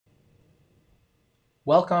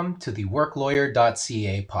Welcome to the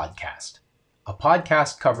WorkLawyer.ca podcast, a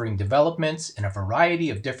podcast covering developments in a variety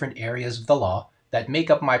of different areas of the law that make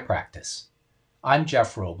up my practice. I'm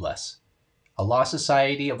Jeff Robles, a Law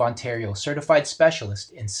Society of Ontario certified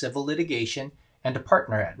specialist in civil litigation and a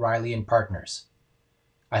partner at Riley & Partners.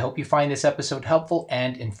 I hope you find this episode helpful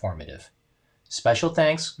and informative. Special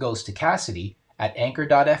thanks goes to Cassidy at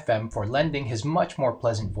Anchor.fm for lending his much more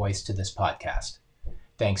pleasant voice to this podcast.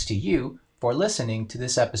 Thanks to you for listening to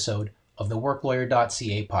this episode of the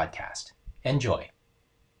WorkLawyer.ca podcast. Enjoy.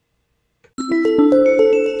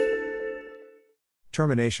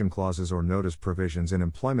 Termination clauses or notice provisions in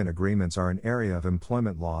employment agreements are an area of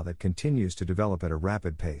employment law that continues to develop at a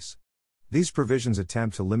rapid pace. These provisions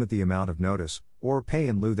attempt to limit the amount of notice, or pay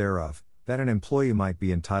in lieu thereof, that an employee might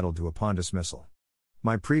be entitled to upon dismissal.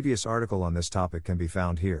 My previous article on this topic can be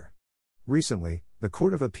found here. Recently, the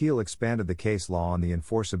Court of Appeal expanded the case law on the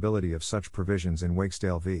enforceability of such provisions in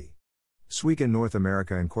Wakesdale v. Sweekin North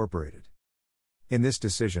America Incorporated. In this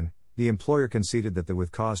decision, the employer conceded that the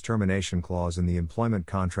with cause termination clause in the employment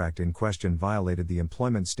contract in question violated the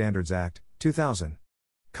Employment Standards Act, 2000.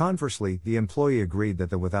 Conversely, the employee agreed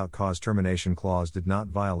that the without cause termination clause did not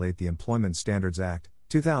violate the Employment Standards Act,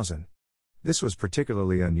 2000. This was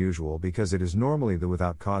particularly unusual because it is normally the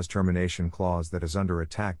without cause termination clause that is under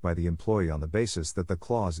attack by the employee on the basis that the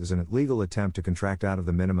clause is an illegal attempt to contract out of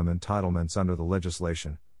the minimum entitlements under the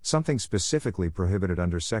legislation, something specifically prohibited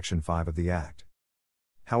under Section 5 of the Act.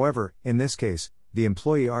 However, in this case, the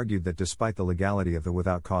employee argued that despite the legality of the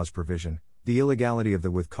without cause provision, the illegality of the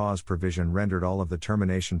with cause provision rendered all of the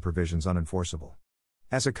termination provisions unenforceable.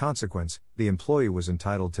 As a consequence, the employee was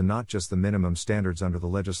entitled to not just the minimum standards under the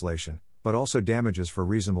legislation, but also damages for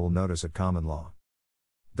reasonable notice at common law.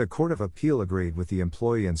 The Court of Appeal agreed with the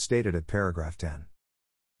employee and stated at paragraph 10.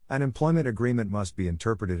 An employment agreement must be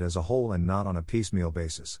interpreted as a whole and not on a piecemeal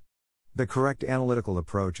basis. The correct analytical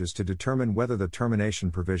approach is to determine whether the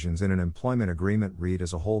termination provisions in an employment agreement read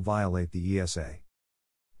as a whole violate the ESA.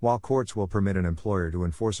 While courts will permit an employer to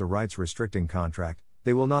enforce a rights-restricting contract,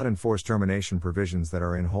 they will not enforce termination provisions that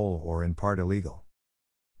are in whole or in part illegal.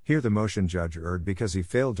 Here the motion judge erred because he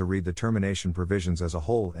failed to read the termination provisions as a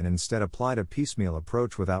whole and instead applied a piecemeal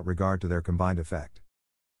approach without regard to their combined effect.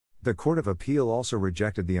 The Court of Appeal also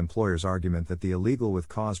rejected the employer's argument that the illegal with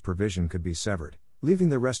cause provision could be severed, leaving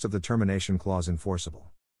the rest of the termination clause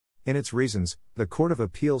enforceable. In its reasons, the Court of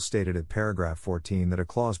Appeal stated at paragraph 14 that a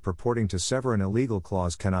clause purporting to sever an illegal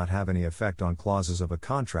clause cannot have any effect on clauses of a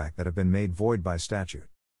contract that have been made void by statute.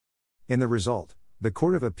 In the result, the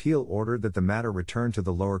Court of Appeal ordered that the matter return to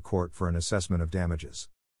the lower court for an assessment of damages.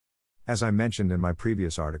 As I mentioned in my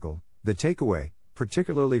previous article, the takeaway,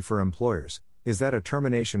 particularly for employers, is that a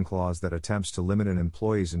termination clause that attempts to limit an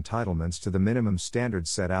employee's entitlements to the minimum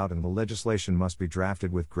standards set out in the legislation must be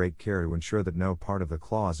drafted with great care to ensure that no part of the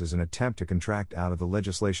clause is an attempt to contract out of the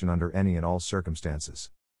legislation under any and all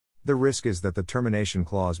circumstances. The risk is that the termination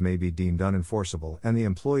clause may be deemed unenforceable and the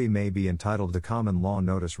employee may be entitled to common law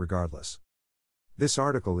notice regardless. This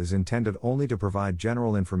article is intended only to provide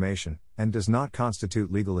general information, and does not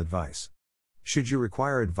constitute legal advice. Should you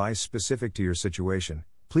require advice specific to your situation,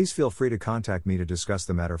 please feel free to contact me to discuss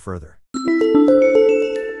the matter further.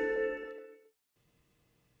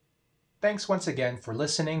 Thanks once again for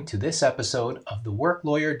listening to this episode of the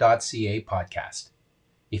WorkLawyer.ca podcast.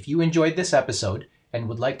 If you enjoyed this episode and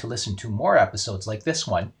would like to listen to more episodes like this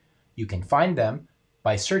one, you can find them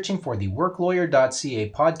by searching for the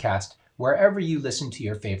WorkLawyer.ca podcast wherever you listen to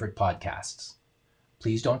your favorite podcasts.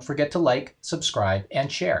 Please don't forget to like, subscribe,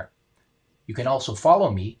 and share. You can also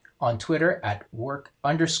follow me on Twitter at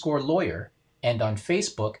work_lawyer and on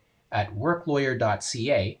Facebook at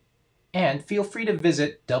worklawyer.ca, and feel free to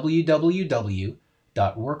visit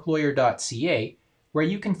www.worklawyer.ca where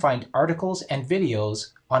you can find articles and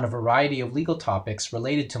videos on a variety of legal topics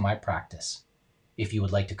related to my practice. If you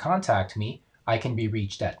would like to contact me, I can be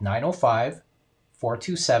reached at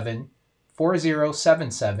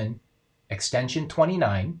 905-427-4077, extension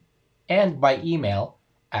 29, and by email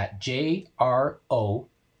at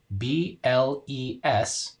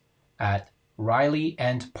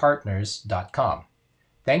jrobles@rileyandpartners.com.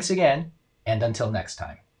 Thanks again, and until next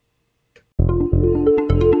time.